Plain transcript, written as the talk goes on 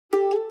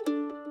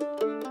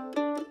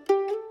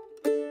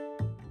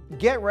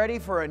Get ready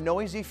for a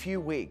noisy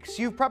few weeks.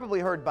 You've probably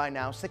heard by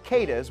now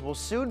cicadas will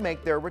soon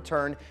make their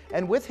return,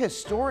 and with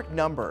historic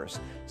numbers.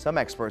 Some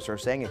experts are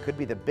saying it could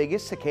be the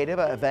biggest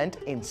cicada event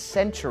in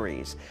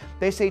centuries.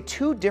 They say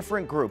two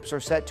different groups are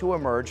set to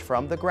emerge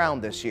from the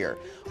ground this year.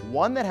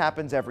 One that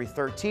happens every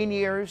 13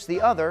 years,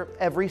 the other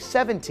every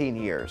 17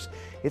 years.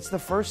 It's the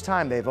first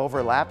time they've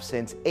overlapped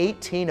since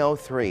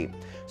 1803.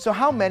 So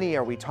how many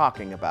are we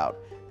talking about?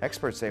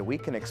 Experts say we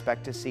can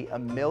expect to see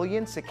 1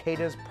 million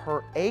cicadas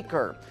per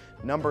acre,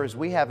 numbers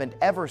we haven't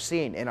ever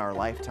seen in our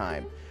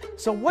lifetime.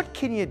 So what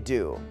can you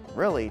do?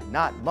 Really,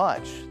 not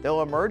much.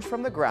 They'll emerge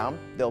from the ground,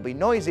 they'll be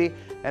noisy,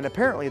 and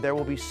apparently there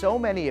will be so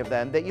many of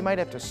them that you might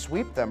have to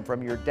sweep them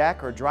from your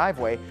deck or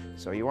driveway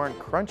so you aren't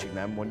crunching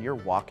them when you're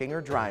walking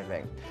or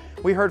driving.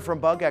 We heard from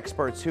bug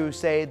experts who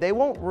say they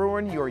won't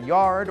ruin your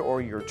yard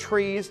or your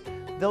trees,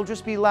 they'll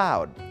just be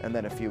loud, and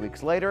then a few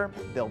weeks later,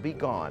 they'll be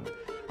gone.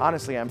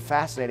 Honestly, I'm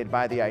fascinated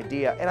by the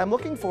idea, and I'm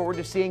looking forward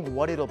to seeing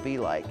what it'll be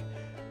like.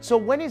 So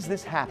when is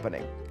this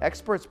happening?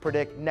 Experts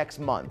predict next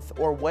month,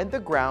 or when the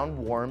ground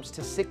warms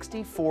to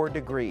 64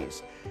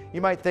 degrees.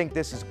 You might think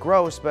this is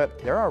gross, but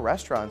there are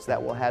restaurants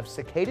that will have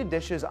cicada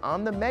dishes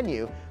on the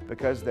menu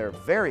because they're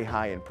very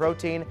high in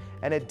protein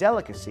and a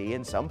delicacy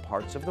in some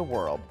parts of the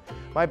world.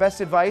 My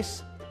best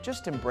advice?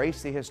 Just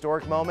embrace the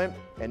historic moment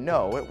and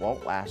know it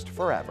won't last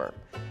forever.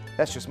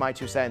 That's just my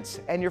 2 cents,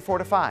 and your 4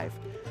 to 5.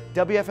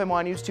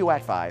 WFMY News 2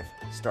 at 5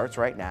 starts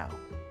right now.